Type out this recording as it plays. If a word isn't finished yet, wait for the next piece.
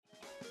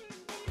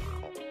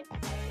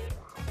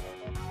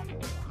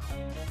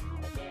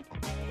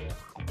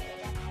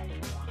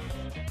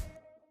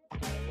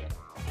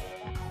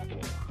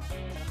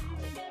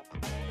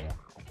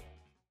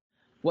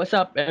What's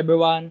up,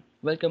 everyone?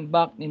 Welcome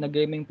back in the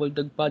Gaming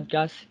Bulldog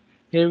Podcast.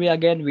 Here we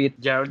again with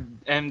Gerald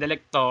M.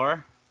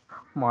 Delector.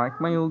 Mark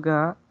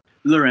Mayuga.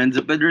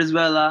 Lorenzo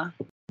Pedrozuela.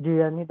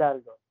 Gian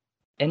Hidalgo.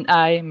 and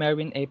I,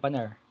 Merwin A.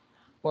 Paner.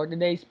 For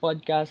today's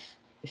podcast,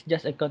 it's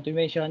just a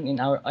continuation in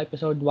our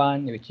episode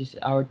 1, which is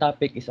our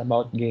topic is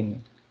about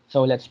gaming.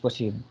 So let's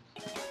proceed.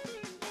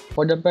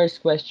 For the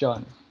first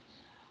question,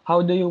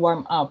 how do you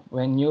warm up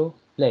when you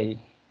play?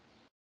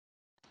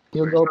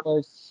 You go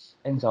first,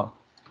 Enzo.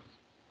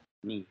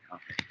 Me.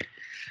 Okay.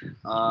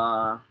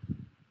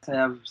 As I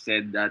have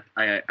said that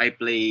I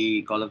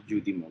play Call of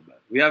Duty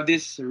Mobile. We have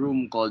this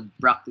room called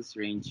practice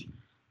range,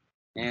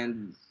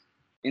 and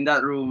in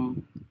that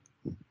room,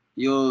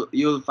 you'll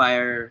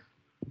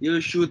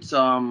shoot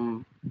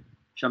some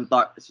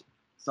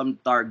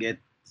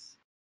targets,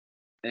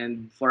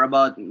 and for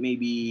about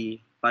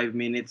maybe 5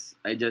 minutes,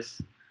 I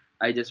just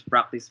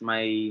practice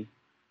my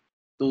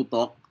two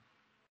talk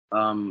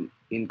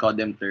in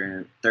Codem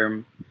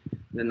term.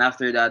 Then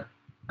after that,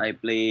 I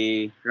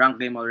play rank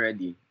game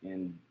already,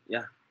 and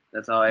yeah,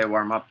 that's how I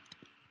warm up.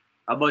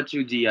 How about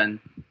you, Gian?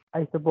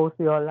 I suppose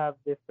we all have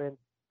different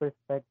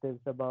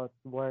perspectives about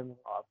warming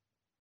up.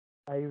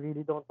 I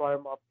really don't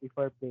warm up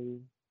before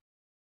playing.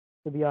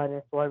 To be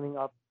honest, warming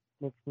up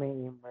makes my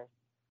aim worse.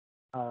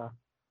 Uh,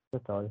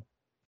 that's all.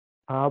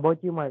 How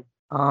about you, Mark?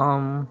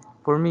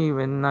 For me,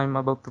 when I'm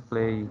about to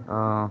play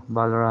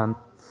Valorant,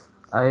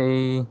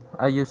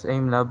 I use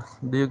Aim Labs.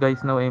 Do you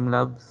guys know Aim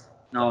Labs?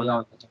 No,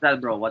 Yeah. no, what's that,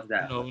 bro? What's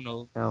that? No,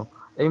 no. No.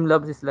 Aim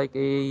Labs is like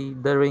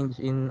the range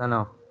in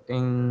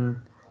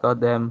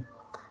Codem.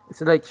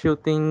 It's like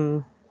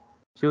shooting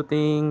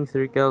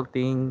circle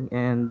thing,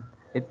 and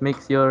it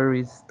makes your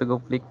wrist to go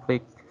flick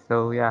flick.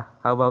 So yeah,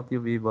 how about you,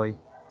 B-boy?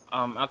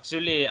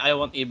 Actually, I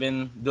won't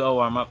even do a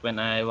warm up when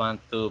I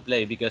want to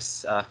play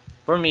because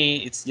for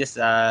me, it's just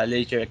a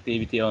leisure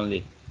activity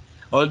only.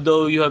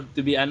 Although you have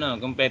to be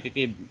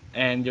competitive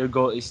and your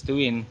goal is to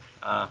win,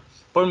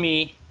 for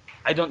me,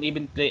 I don't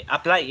even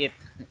apply it.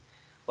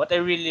 What I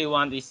really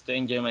want is to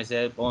enjoy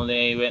myself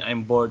only when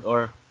I'm bored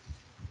or,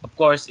 of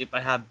course, if I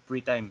have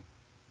free time.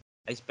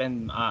 I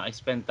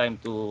spend time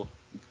to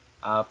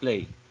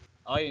play.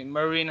 Okay,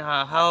 Marine,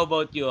 how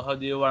about you? How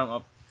do you warm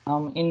up?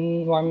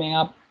 In warming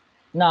up,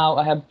 now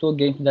I have two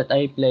games that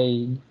I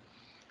played.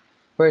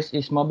 First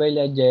is Mobile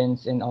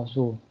Legends and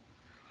also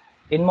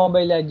in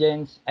Mobile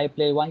Legends, I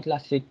play one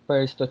classic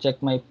first to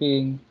check my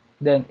ping.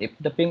 Then if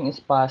the ping is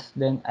passed,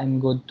 then I'm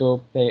good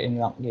to play in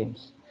ranked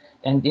games.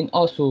 And in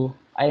Osu,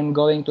 I am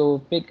going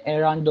to pick a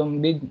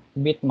random big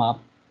bitmap,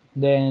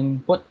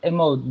 then put a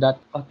mode that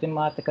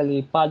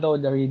automatically follow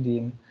the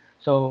redeem.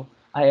 So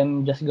I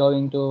am just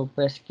going to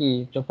press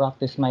key to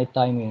practice my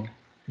timing.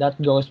 That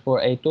goes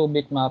for a 2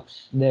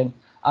 bitmaps. Then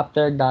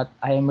after that,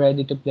 I am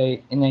ready to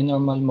play in a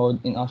normal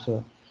mode in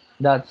Osu.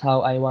 That's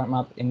how I warm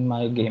up in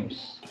my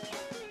games.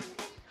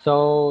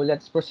 So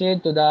let's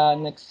proceed to the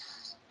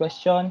next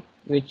question,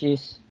 which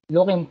is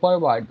looking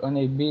forward on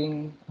a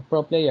being a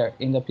pro player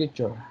in the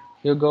future.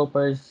 You go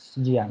first,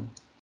 Gian.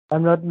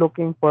 I'm not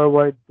looking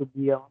forward to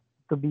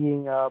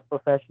being a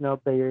professional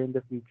player in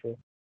the future.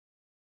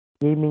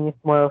 Gaming is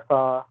more of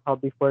a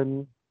hobby for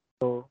me,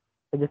 so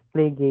I just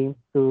play games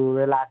to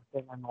relax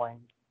and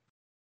unwind.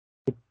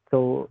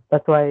 So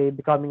that's why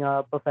becoming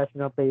a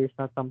professional player is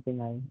not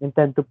something I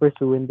intend to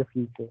pursue in the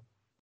future.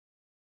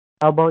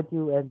 How about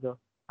you, Enzo?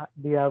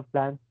 Do you have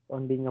plans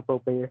on being a pro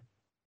player?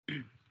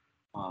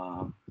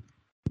 Uh,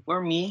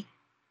 for me,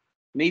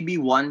 maybe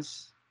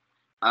once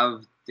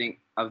I've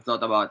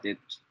thought about it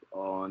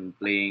on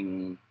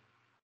playing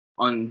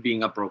on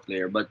being a pro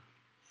player, but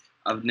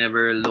I've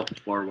never looked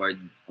forward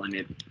on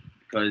it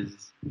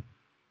because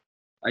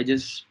I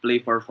just play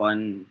for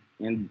fun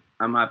and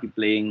I'm happy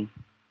playing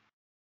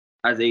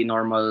as a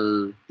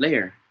normal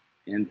player.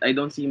 And I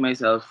don't see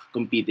myself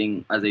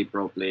competing as a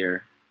pro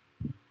player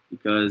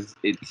because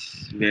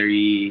it's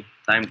very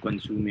time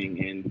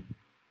consuming and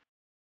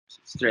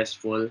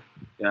stressful.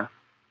 Yeah.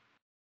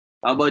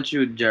 How about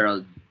you,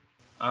 Gerald?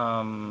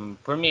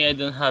 For me, I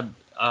don't have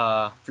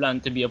a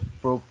plan to be a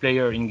pro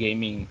player in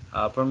gaming.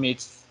 For me,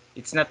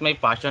 it's not my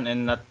passion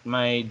and not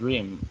my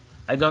dream.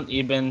 I don't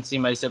even see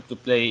myself to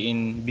play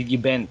in big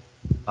event.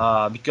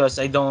 Because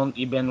I don't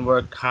even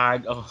work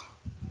hard. Oh,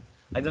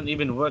 I don't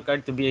even work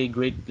hard to be a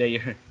great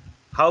player.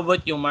 How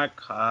about you, Mark?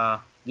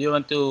 Do you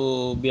want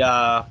to be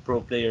a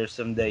pro player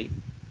someday?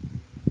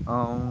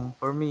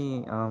 For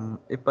me,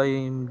 if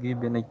I'm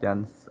given a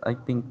chance, I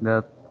think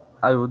that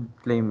I would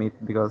claim it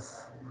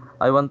because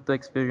I want to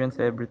experience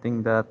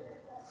everything that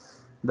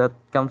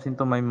comes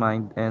into my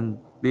mind, and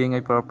being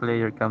a pro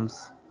player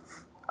comes.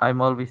 I'm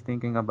always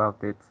thinking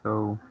about it,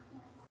 so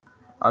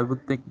I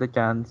would take the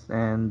chance,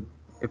 and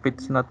if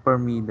it's not for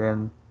me,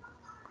 then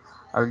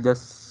I'll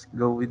just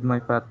go with my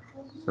path.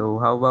 So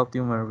how about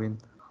you, Marvin?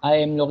 I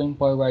am looking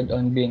forward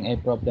on being a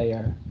pro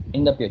player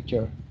in the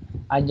future.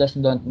 I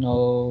just don't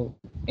know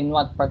in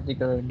what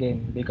particular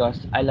game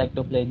because I like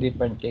to play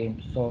different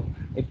games. So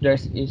if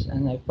there's is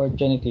an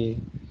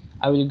opportunity,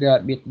 I will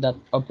grab it that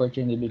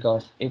opportunity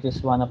because it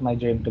is one of my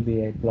dream to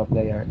be a pro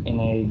player in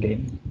a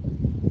game.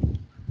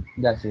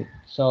 That's it.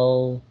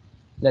 So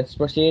let's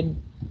proceed.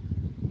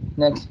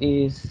 Next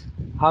is,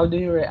 how do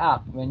you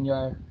react when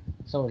you're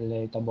so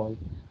relatable?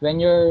 When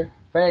your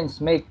friends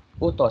make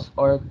utos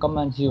or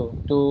commands you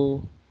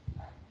to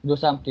do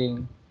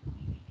something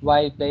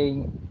while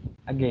playing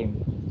a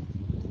game.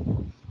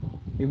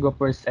 You go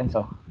first,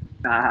 Enzo.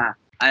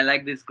 I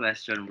like this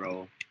question,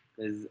 bro,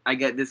 because I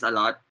get this a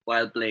lot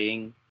while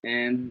playing,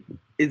 and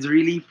it's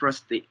really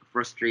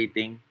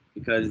frustrating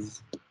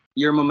because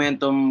your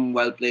momentum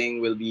while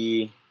playing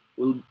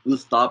will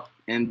stop,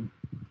 and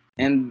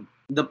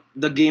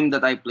the game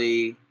that I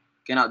play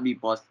cannot be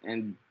paused,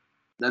 and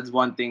that's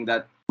one thing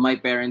that my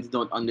parents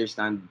don't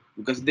understand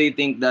because they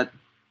think that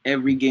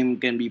every game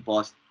can be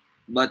paused,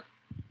 but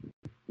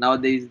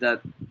nowadays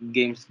that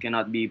games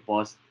cannot be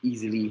paused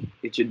easily.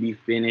 It should be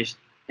finished.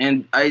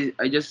 And I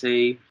just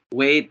say,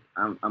 wait,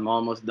 I'm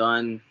almost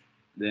done.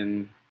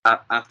 Then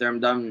after I'm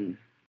done,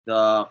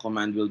 the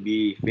command will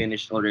be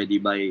finished already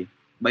by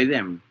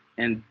them.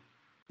 And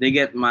they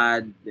get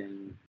mad,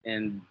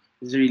 and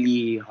it's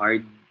really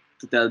hard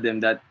to tell them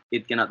that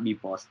it cannot be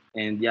paused.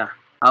 And yeah,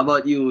 how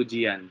about you,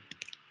 Gian?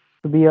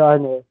 To be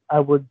honest, I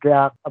would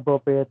react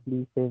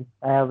appropriately since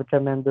I have a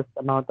tremendous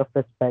amount of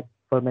respect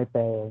for my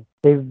parents.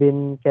 They've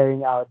been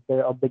carrying out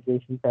their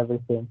obligations ever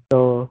since.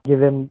 So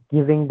giving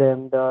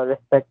them the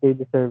respect they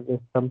deserve is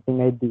something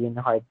I do in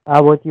heart.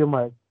 How about you,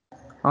 Mark?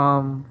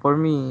 For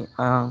me,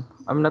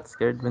 I'm not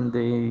scared when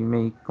they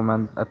make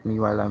command at me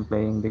while I'm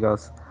playing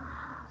because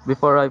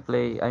before I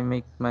play,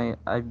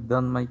 I've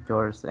done my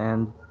chores,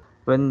 and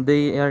when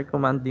they are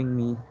commanding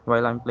me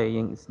while I'm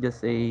playing, it's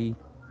just a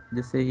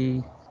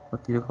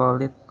what do you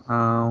call it?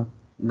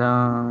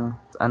 The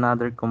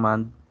another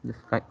command, just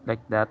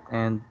like that,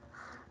 and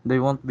they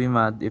won't be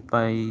mad if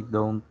I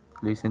don't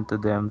listen to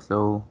them.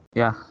 So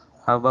yeah,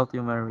 how about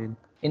you, Marvin?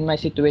 In my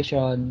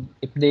situation,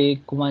 if they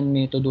command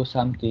me to do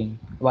something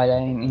while I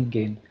am in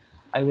game,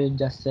 I will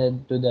just say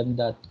to them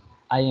that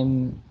I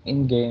am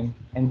in game,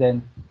 and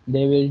then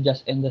they will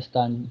just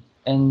understand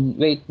and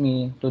wait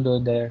me to do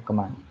their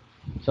command.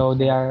 So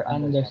they are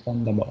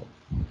understandable.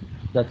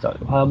 That's all.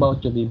 How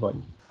about you, B-boy?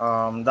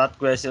 That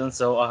question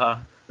so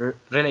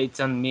relates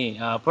on me.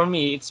 For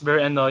me, it's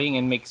very annoying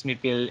and makes me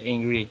feel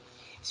angry,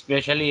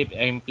 especially if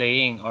I'm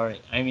playing or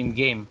I'm in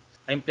game.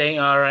 I'm playing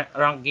a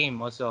rank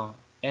game also,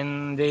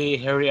 and they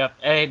hurry up.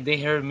 They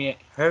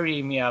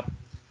hurry me up.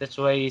 That's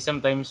why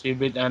sometimes we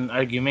build an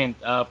argument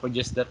for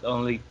just that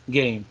only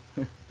game.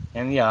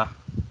 And yeah,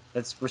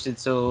 let's proceed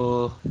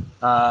to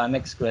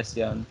next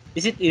question.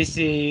 Is it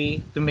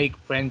easy to make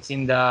friends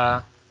in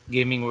the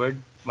gaming world,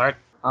 Mark?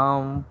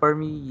 For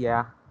me,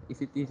 yeah. Is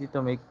it easy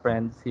to make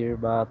friends here?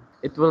 But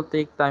it will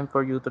take time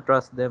for you to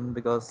trust them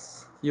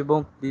because you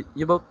both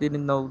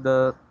didn't know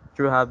the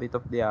true habit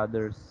of the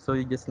others. So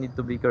you just need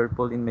to be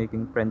careful in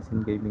making friends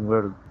in gaming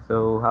world.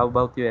 So how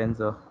about you,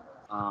 Enzo?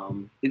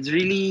 It's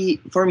really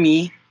for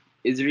me.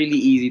 It's really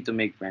easy to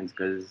make friends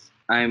because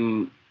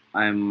I'm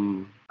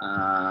I'm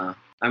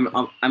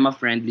a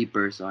friendly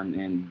person,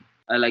 and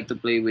I like to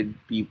play with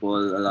people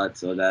a lot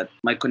so that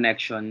my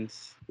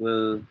connections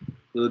will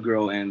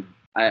grow, and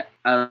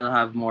I'll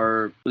have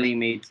more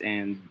playmates,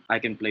 and I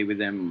can play with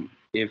them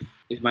if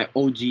my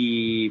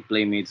OG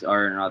playmates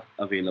are not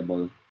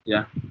available.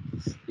 Yeah,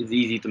 it's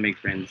easy to make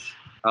friends.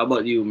 How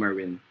about you,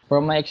 Merwin?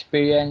 From my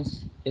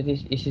experience, it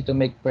is easy to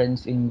make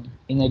friends in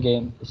a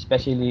game,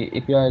 especially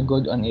if you are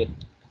good on it.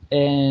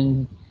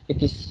 And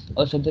it is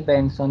also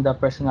depends on the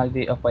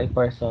personality of a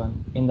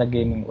person in the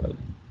gaming world.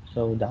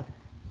 So that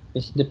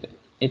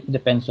it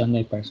depends on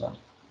a person.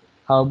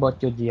 How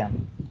about you,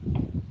 Gian?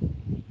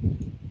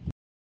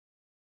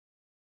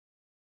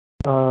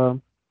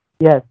 Um,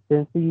 yes,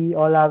 since we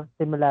all have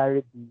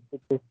similarities,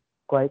 it is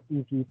quite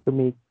easy to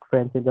make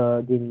friends in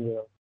the gaming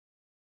world.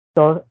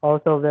 So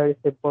also very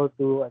simple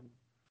to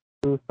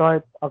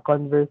start a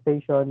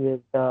conversation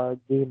with the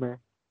gamer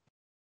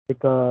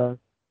because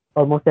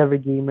almost every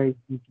gamer is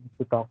easy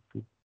to talk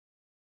to.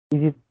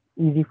 Is it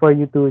easy for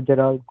you to,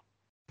 Gerald?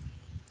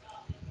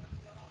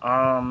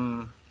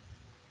 Um,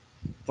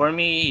 For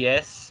me,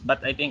 yes,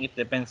 but I think it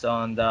depends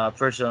on the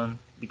person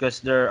because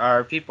there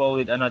are people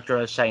with a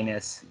natural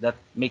shyness that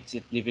makes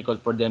it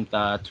difficult for them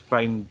to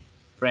find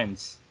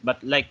friends.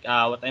 But like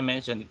what I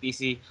mentioned, it's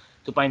easy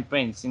to find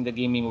friends in the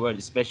gaming world,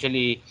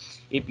 especially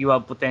if you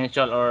have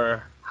potential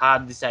or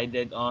have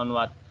decided on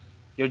what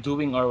you're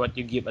doing or what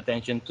you give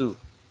attention to.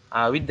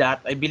 With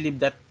that, I believe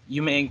that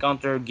you may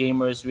encounter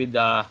gamers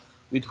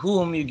with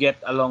whom you get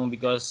along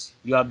because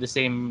you have the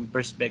same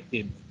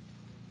perspective.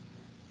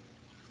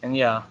 And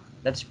yeah,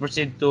 let's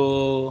proceed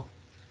to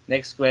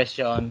next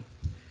question.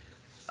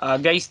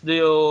 Guys, do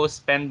you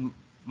spend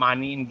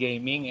money in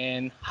gaming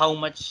and how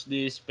much do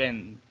you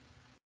spend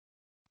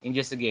in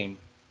just a game?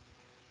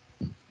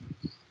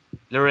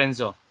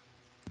 Lorenzo.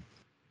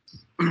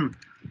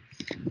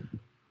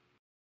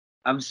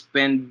 I've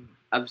spent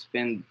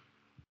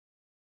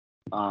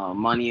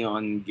money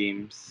on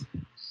games,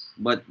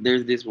 but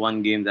there's this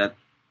one game that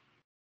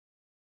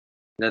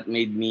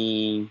made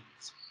me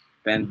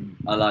spend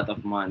a lot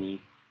of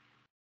money,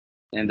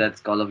 and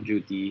that's Call of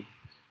Duty.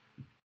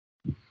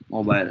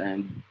 mobile,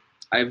 and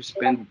I've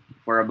spent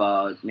for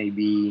about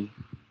maybe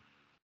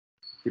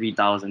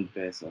 3,000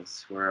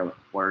 pesos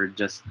for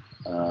just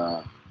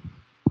uh,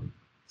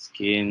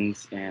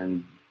 skins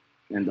and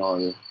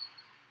all.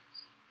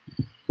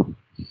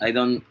 I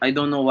don't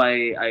know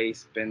why I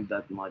spend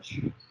that much,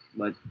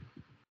 but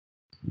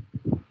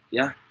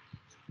yeah.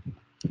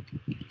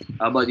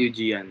 How about you,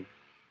 Gian?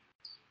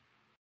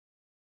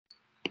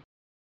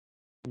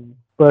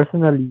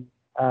 Personally,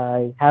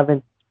 I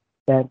haven't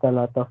spent a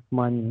lot of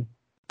money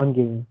on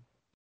games.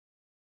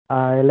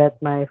 I let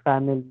my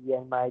family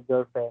and my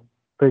girlfriend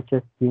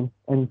purchase games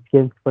and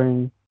skins for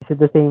me. Is it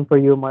the same for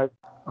you, Mark?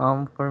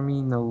 For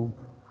me, no.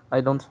 I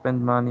don't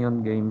spend money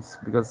on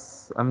games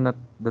because I'm not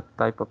the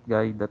type of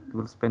guy that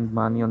will spend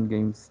money on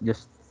games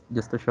just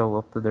to show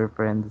off to their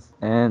friends.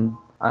 And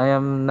I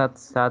am not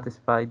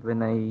satisfied when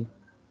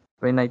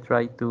I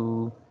try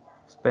to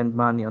spend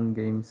money on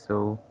games.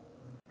 So,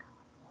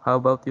 how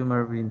about you,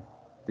 Marvin?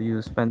 Do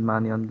you spend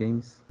money on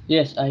games?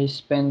 Yes, I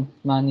spend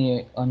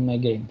money on my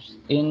games.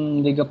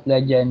 In League of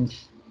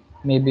Legends,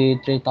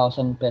 maybe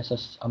 3,000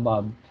 pesos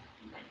above.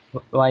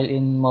 While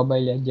in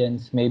Mobile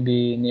Legends,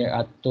 maybe near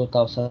at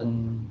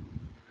 2,000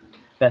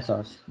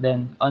 pesos.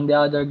 Then on the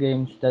other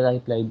games that I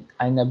played,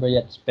 I never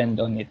yet spend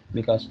on it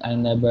because I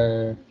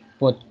never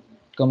put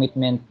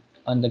commitment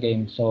on the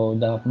game, so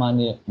the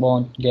money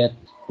won't get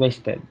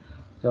wasted.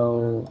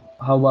 So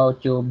how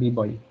about you,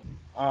 B-boy?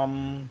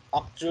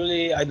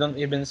 Actually, I don't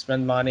even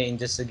spend money in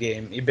just a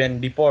game. Even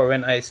before,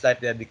 when I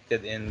slightly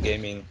addicted in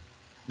gaming.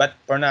 But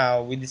for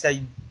now, we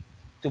decide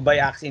to buy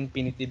Axie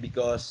Infinity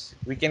because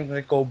we can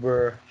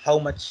recover how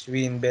much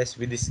we invest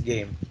with this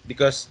game.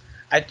 Because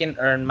I can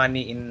earn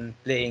money in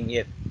playing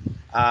it.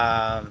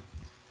 Um,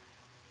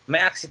 my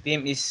Axie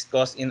team is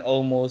cost in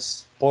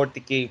almost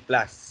 40k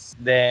plus.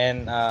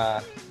 Then,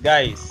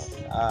 guys,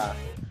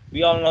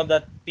 we all know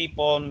that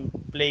people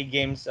play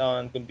games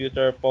on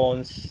computer,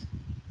 phones,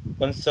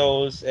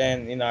 consoles,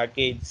 and in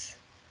arcades.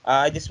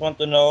 I just want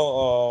to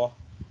know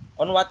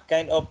on what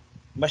kind of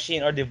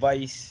machine or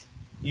device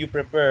you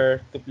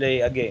prefer to play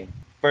a game.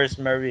 First,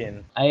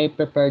 Marine. I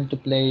prefer to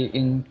play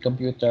in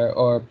computer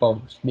or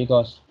phones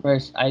because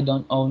first I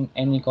don't own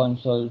any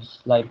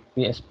consoles like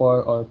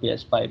PS4 or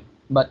PS5.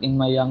 But in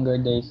my younger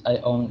days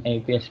I owned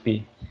a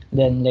PSP.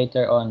 Then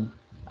later on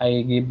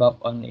I give up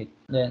on it.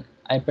 Then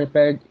I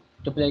prepared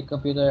to play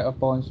computer or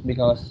phones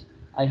because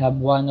I have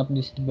one of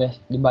these best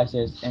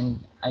devices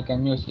and I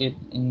can use it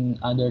in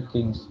other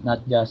things,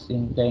 not just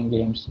in playing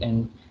games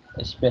and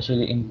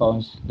especially in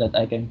phones that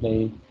I can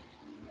play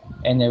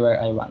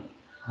anywhere I want.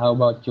 How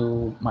about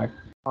you, Mark?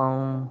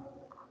 Um,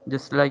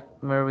 just like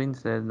Merwin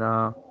said,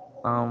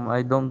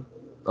 I don't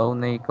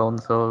own a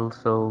console,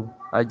 so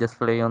I just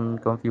play on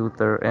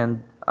computer,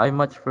 and I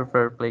much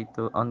prefer play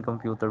to on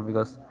computer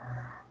because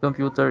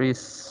computer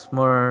is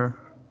more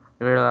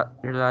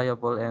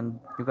reliable, and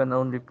you can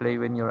only play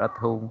when you're at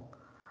home.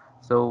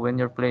 So when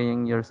you're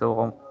playing,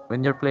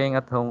 when you're playing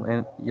at home,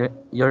 and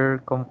you're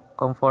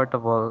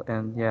comfortable,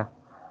 and yeah.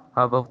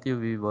 How about you,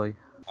 B-boy?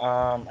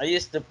 I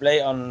used to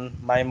play on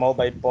my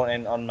mobile phone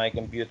and on my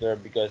computer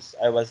because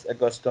I was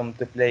accustomed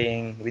to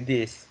playing with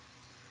this.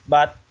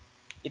 But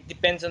it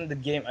depends on the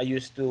game I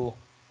used to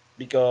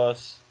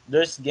because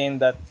there's game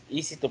that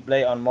easy to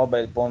play on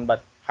mobile phone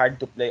but hard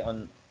to play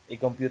on a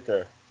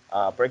computer.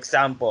 For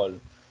example,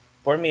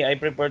 for me, I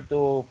prefer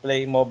to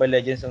play Mobile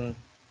Legends on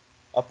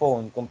a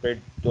phone compared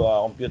to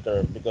a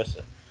computer because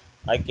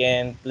I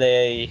can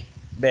play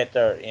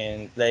better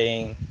in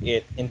playing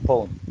it in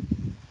phone.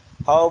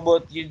 How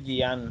about you,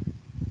 Gian?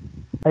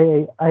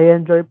 I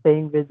enjoy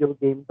playing video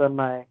games on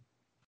my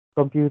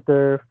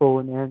computer,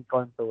 phone, and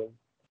console.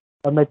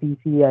 On my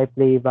PC, I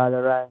play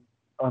Valorant.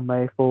 On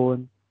my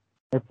phone,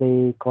 I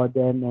play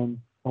COD and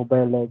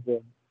Mobile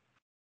Legends.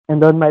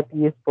 And on my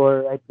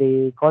PS4, I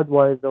play COD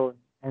Warzone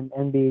and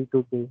NBA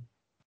 2K.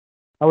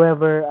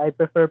 However, I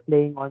prefer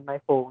playing on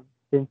my phone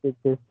since it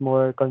is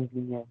more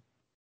convenient.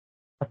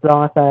 As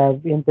long as I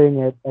have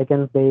internet, I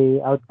can play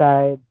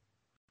outside,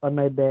 on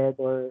my bed,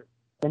 or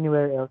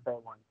anywhere else I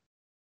want.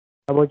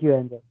 How about you,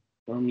 Andrew?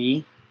 For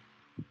me,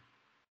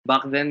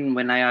 back then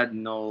when I had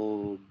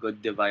no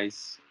good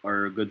device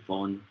or good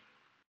phone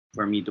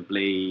for me to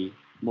play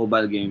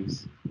mobile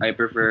games, I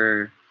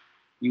prefer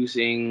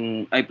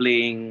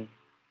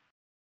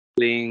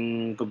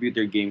playing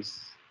computer games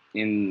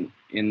in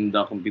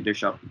the computer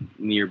shop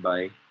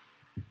nearby.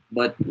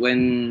 But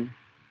when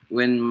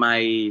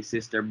my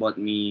sister bought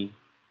me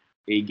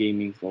a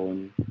gaming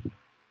phone,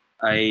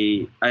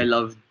 I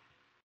loved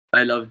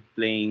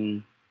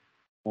playing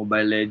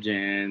Mobile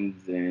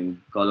Legends and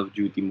Call of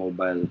Duty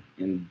Mobile,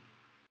 and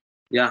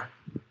yeah,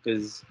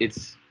 because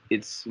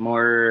it's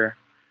more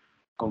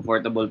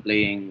comfortable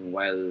playing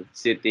while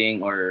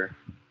sitting or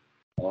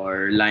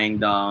lying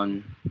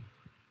down,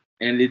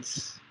 and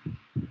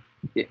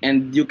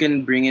you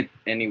can bring it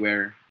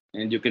anywhere,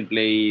 and you can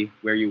play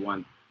where you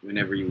want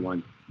whenever you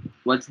want.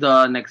 What's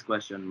the next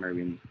question,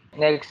 Marvin?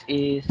 Next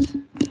is,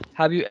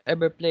 have you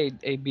ever played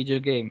a video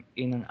game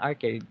in an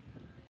arcade?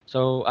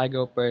 So I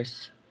go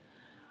first.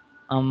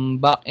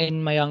 Back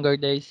in my younger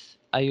days,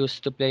 I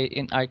used to play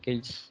in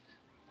arcades.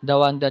 The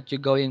one that you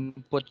go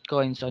in, put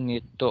coins on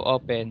it to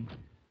open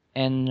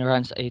and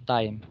runs a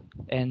time.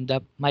 And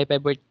my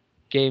favorite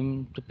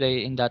game to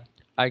play in that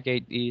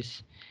arcade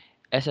is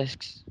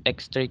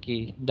SSX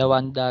Tricky, the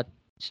one that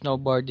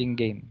snowboarding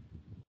game.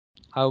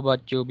 How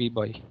about you,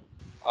 B-boy?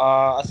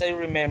 As I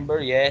remember,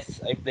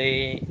 yes, I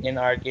play in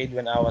arcade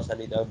when I was a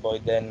little boy.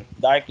 Then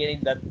the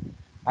arcade that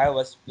I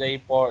was play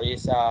for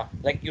is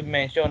like you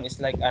mentioned, it's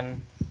like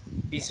an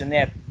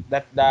pisonet.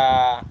 That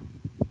the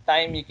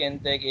time you can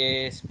take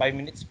is 5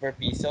 minutes per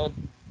piso.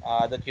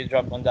 That you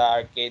drop on the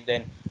arcade.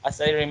 Then,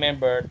 as I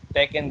remember,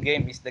 Tekken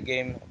game is the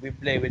game we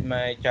play with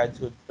my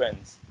childhood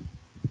friends.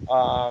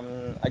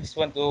 I just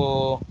want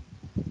to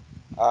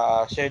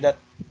share that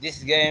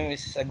this game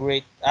is a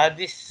great.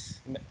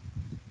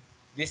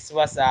 This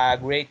was a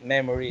great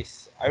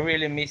memories. I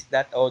really miss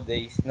that old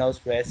days. No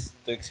stress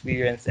to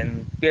experience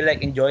and feel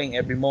like enjoying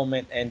every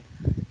moment and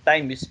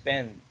time you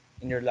spend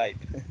in your life.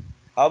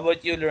 How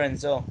about you,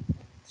 Lorenzo?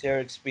 What's your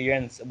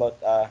experience about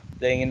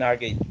playing in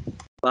arcade?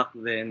 Back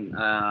then,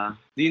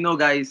 do you know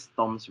guys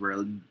Tom's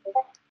World?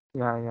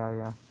 Yeah, yeah,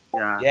 yeah.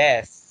 Yeah,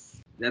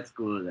 Yes. that's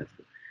cool. That's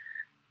cool.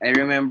 I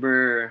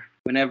remember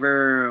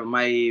whenever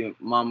my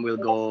mom will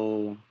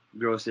go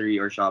grocery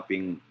or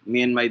shopping,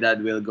 me and my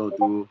dad will go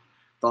to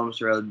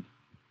Tom's World,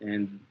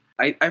 and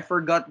I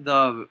forgot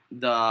the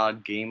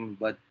game,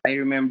 but I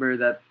remember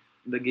that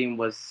the game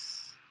was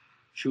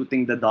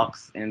shooting the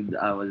ducks, and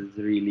I was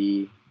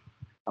really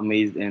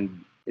amazed,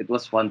 and it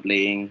was fun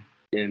playing.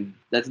 And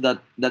that's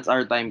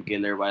our time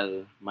killer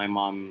while my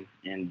mom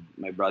and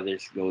my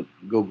brothers go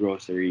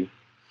grocery.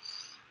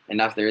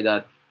 And after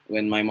that,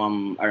 when my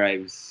mom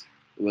arrives,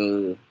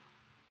 we'll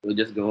we'll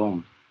just go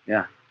home.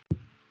 Yeah.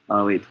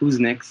 Wait, who's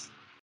next?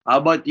 How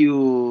about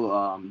you,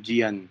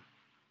 Gian?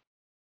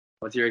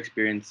 What's your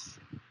experience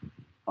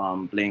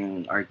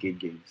playing arcade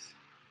games?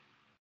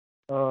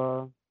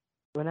 Uh,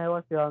 when I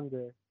was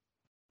younger,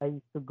 I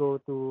used to go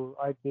to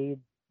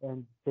arcades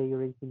and play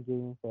racing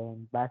games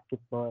and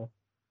basketball.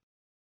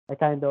 I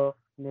kind of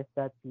miss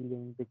that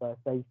feeling because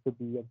I used to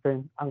be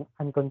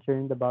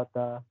unconcerned about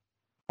the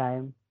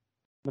time.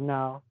 But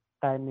now,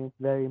 time is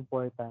very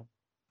important.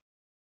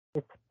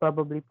 It's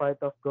probably part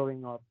of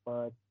growing up,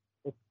 but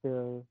it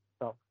still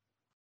sucks.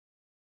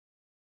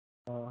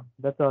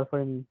 That's all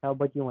for me. How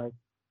about you, Mark?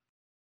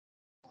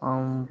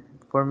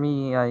 For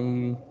me,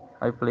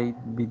 I played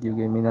video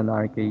game in an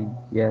arcade.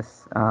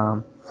 Yes.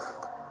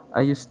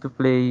 I used to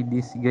play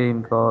this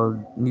game called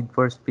Need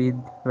for Speed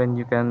when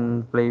you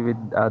can play with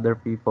other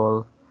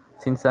people.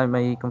 Since I'm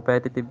a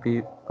competitive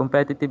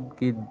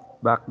kid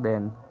back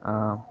then,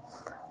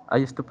 I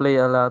used to play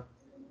a lot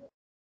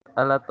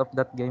of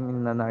that game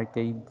in an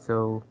arcade.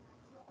 So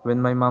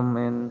when my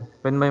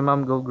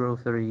mom go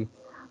grocery,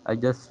 I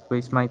just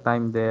waste my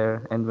time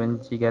there, and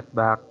when she get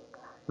back,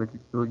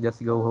 we'll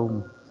just go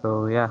home.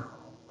 So yeah,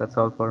 that's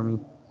all for me.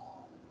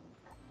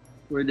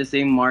 We're the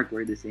same, Mark.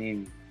 We're the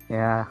same.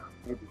 Yeah,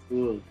 That's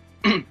cool.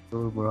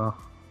 cool, bro.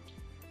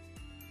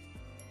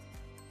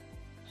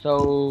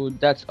 So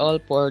that's all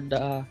for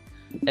the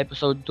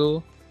episode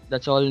 2.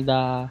 That's all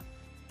the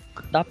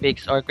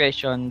topics or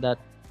question that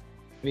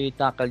we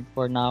tackled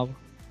for now.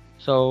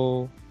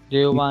 So do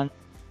you want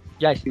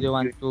guys, do you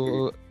want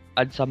to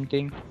add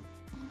something?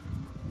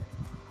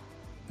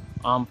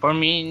 For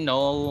me,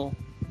 no.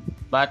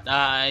 But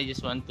I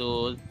just want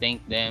to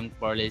thank them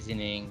for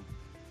listening.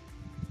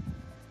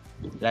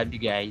 Love you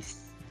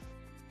guys.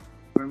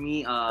 For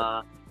me,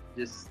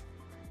 just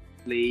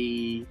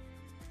play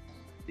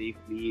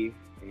safely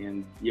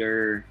and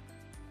your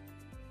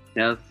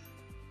health.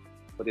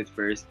 Put it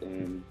first,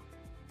 and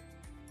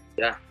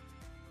yeah,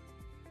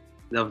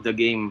 love the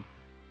game.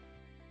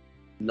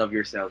 Love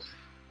yourself.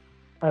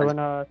 I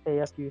wanna say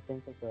a few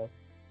things as well.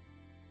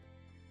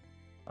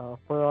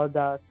 For all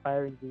the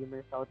aspiring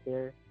gamers out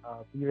there,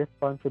 be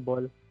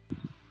responsible,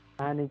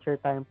 manage your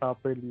time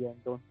properly, and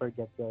don't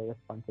forget your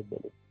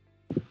responsibility.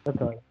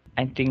 That's all.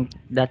 I think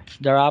that's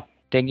the wrap.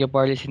 Thank you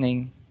for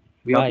listening.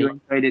 We hope you Bye.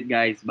 enjoyed it,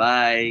 guys.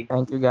 Bye.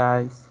 Thank you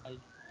guys. Bye.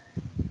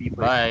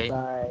 People. Bye.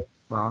 Bye.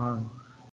 Bye.